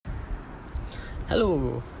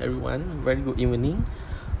Hello everyone, very good evening.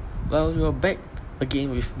 Well, you're back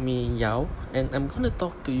again with me, Yao, and I'm gonna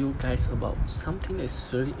talk to you guys about something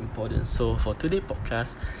that's really important. So for today's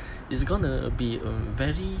podcast, it's gonna be a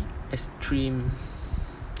very extreme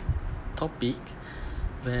topic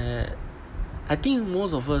where I think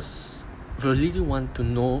most of us really want to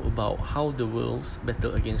know about how the world's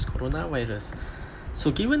battle against coronavirus.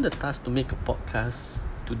 So given the task to make a podcast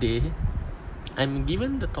today, I'm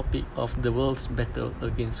given the topic of the world's battle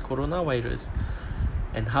against coronavirus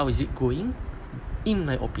and how is it going, in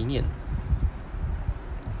my opinion.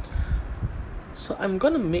 So I'm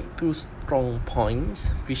gonna make two strong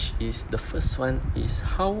points, which is the first one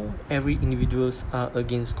is how every individuals are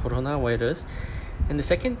against coronavirus, and the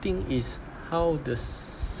second thing is how the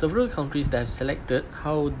several countries that I've selected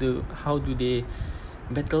how do they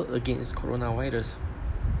battle against coronavirus.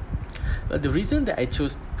 The reason that I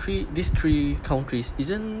chose these three countries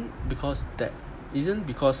isn't because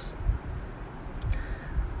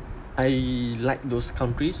I like those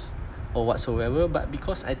countries or whatsoever, but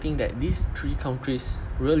because I think that these three countries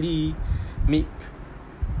really make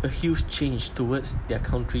a huge change towards their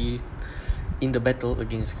country in the battle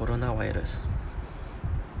against coronavirus.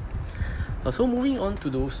 So moving on to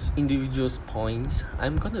those individuals' points,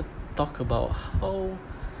 I'm gonna talk about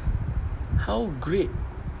how great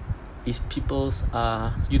is people's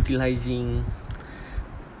utilizing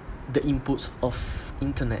the inputs of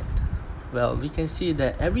internet. Well, we can see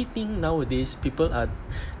that everything nowadays people are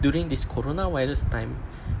during this coronavirus time,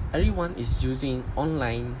 everyone is using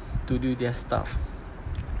online to do their stuff.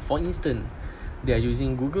 For instance, they are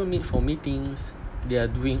using Google Meet for meetings, they are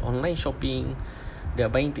doing online shopping, they are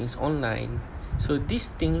buying things online. So this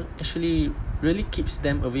thing actually really keeps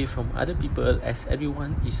them away from other people, as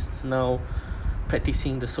everyone is now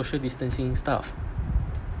practicing the social distancing stuff.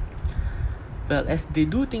 Well, as they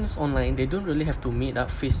do things online, they don't really have to meet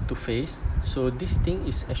up face to face. So this thing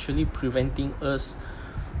is actually preventing us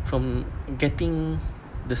from getting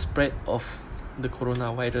the spread of the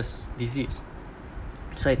coronavirus disease.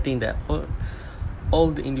 So I think that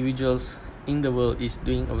all the individuals in the world is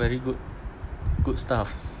doing a very good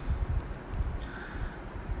stuff.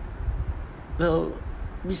 Well,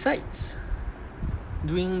 besides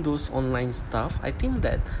doing those online stuff, I think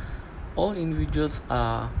that all individuals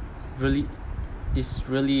are really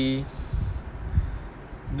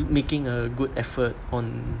making a good effort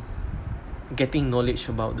on getting knowledge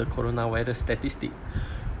about the coronavirus statistic.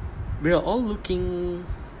 We are all looking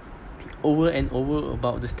over and over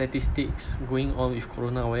about the statistics going on with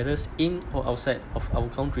coronavirus in or outside of our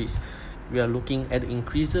countries. We are looking at the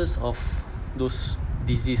increases of those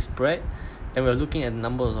disease spread, and we are looking at the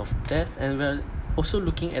numbers of deaths, and we are also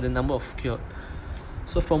looking at the number of cured.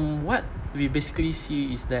 So from what we basically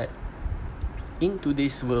see is that in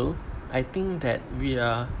today's world, I think that we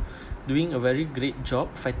are doing a very great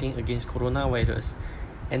job fighting against coronavirus.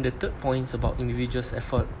 And the third point about individuals'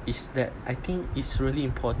 effort is that I think it's really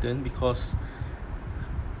important, because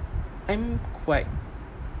I'm quite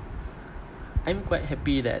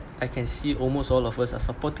happy that I can see almost all of us are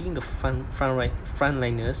supporting the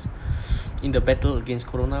frontliners in the battle against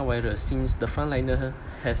coronavirus, since the frontliner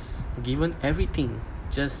has given everything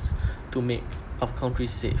just to make our country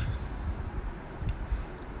safe.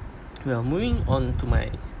 Well, moving on to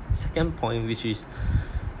my second point, which is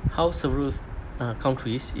how several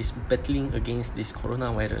countries is battling against this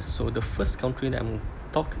coronavirus. So the first country that I'm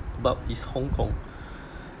talking about is Hong Kong.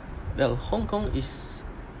 Well, Hong Kong is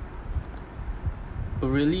a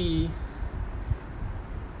really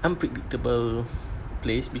unpredictable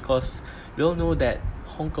place, because we all know that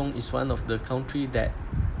Hong Kong is one of the country that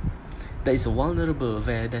is vulnerable,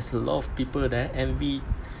 where there's a lot of people there, and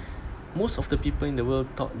most of the people in the world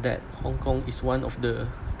thought that Hong Kong is one of the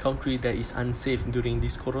country that is unsafe during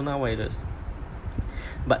this coronavirus.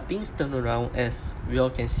 But things turn around, as we all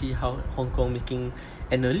can see how Hong Kong making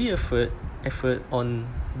an early effort on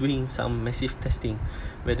doing some massive testing,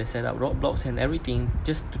 where they set up roadblocks and everything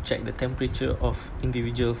just to check the temperature of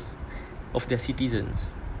individuals, of their citizens.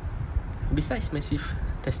 Besides massive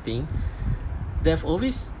testing, they've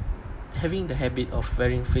always having the habit of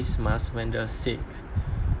wearing face masks when they're sick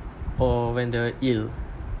or when they're ill,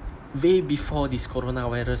 way before this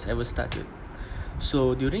coronavirus ever started.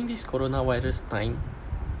 So during this coronavirus time,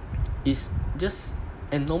 it's just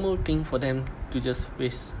a normal thing for them to just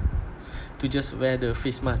wear the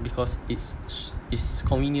face mask, because it's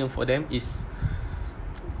convenient for them,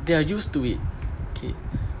 they are used to it. Okay,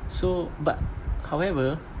 so but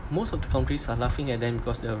however, most of the countries are laughing at them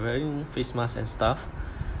because they are wearing face masks and stuff.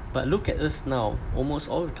 But look at us now, almost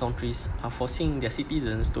all the countries are forcing their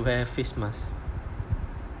citizens to wear face masks.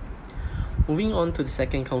 Moving on to the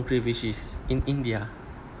second country, which is in India.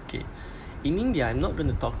 Okay, in India, I'm not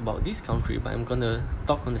going to talk about this country, but I'm going to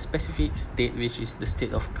talk on the specific state, which is the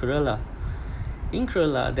state of Kerala. In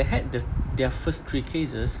Kerala, they had their first 3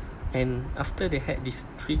 cases, and after they had these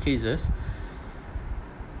 3 cases,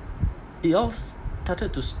 it all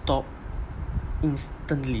started to stop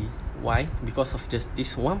instantly. Why? Because of just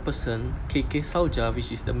this one person, KK Saujya,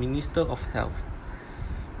 which is the Minister of Health.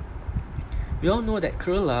 We all know that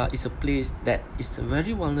Kerala is a place that is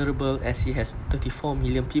very vulnerable, as it has 34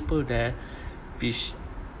 million people there, which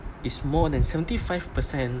is more than 75%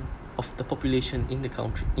 of the population in the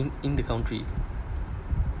country. In the country.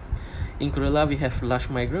 In Kerala, we have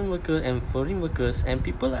large migrant workers and foreign workers, and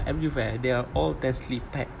people are everywhere. They are all densely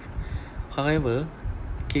packed. However,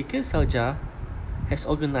 KK Saujya has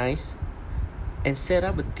organized and set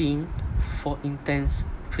up a team for intense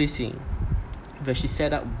tracing, where she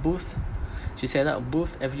set up booths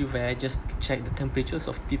everywhere just to check the temperatures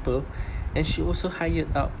of people, and she also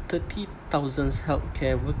hired out 30,000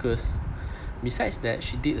 healthcare workers. Besides that,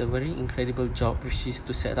 she did a very incredible job, which is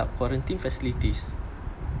to set up quarantine facilities.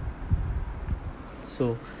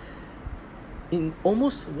 So, in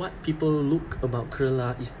almost what people look about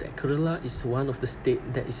Kerala is that Kerala is one of the states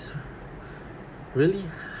that is really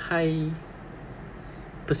high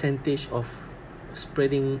percentage of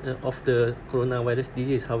spreading of the coronavirus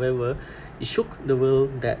disease. However, it shook the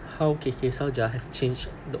world that how KK Saujya have changed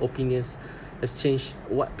the opinions, has changed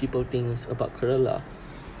what people think about Kerala.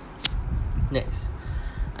 Next,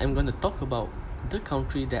 I'm going to talk about the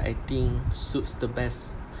country that I think suits the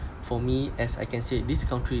best for me, as I can say this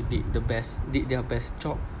country did their best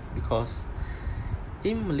job, because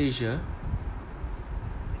in Malaysia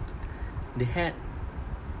they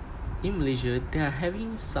are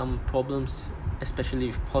having some problems, especially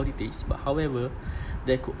with politics, but however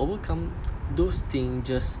they could overcome those things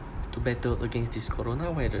just to battle against this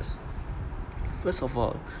coronavirus. First of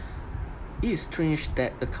all, it is strange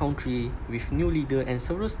that a country with new leader and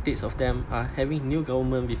several states of them are having new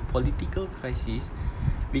government with political crisis,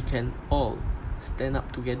 we can all stand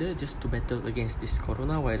up together just to battle against this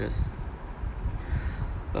coronavirus.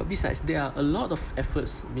 But besides, there are a lot of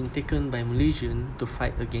efforts being taken by Malaysians to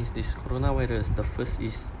fight against this coronavirus. The first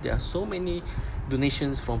is there are so many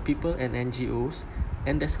donations from people and NGOs,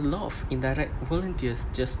 and there's a lot of indirect volunteers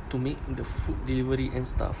just to make the food delivery and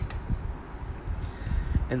stuff.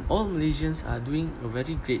 And all Malaysians are doing a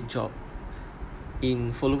very great job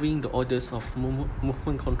in following the orders of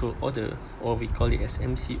Movement Control Order, or we call it as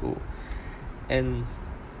MCO. And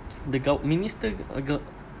the Minister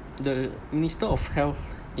of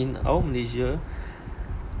Health in our Malaysia,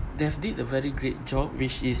 they have did a very great job,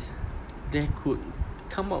 which is they could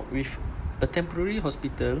come up with a temporary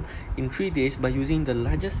hospital in 3 days by using the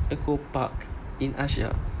largest eco park in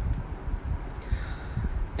Asia.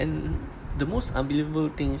 And the most unbelievable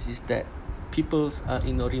thing is that peoples are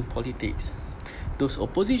ignoring politics. Those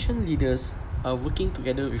opposition leaders are working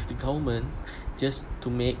together with the government just to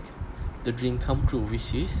make the dream come true,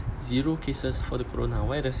 which is 0 cases for the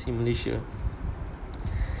coronavirus in Malaysia.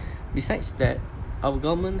 Besides that, our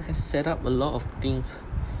government has set up a lot of things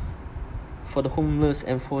for the homeless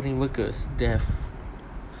and foreign workers. They have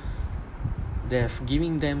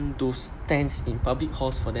given them those tents in public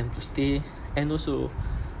halls for them to stay, and also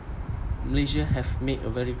Malaysia have made a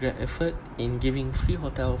very great effort in giving free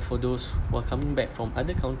hotel for those who are coming back from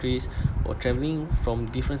other countries or travelling from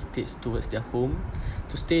different states towards their home,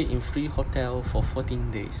 to stay in free hotel for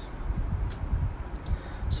 14 days.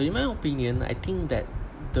 So in my opinion, I think that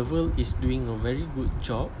the world is doing a very good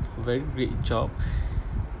job, very great job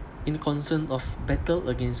in concern of battle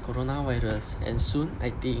against coronavirus, and soon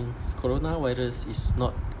I think coronavirus is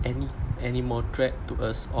not any more threat to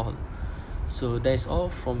us all. So that's all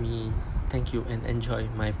from me. Thank you and enjoy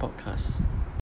my podcast.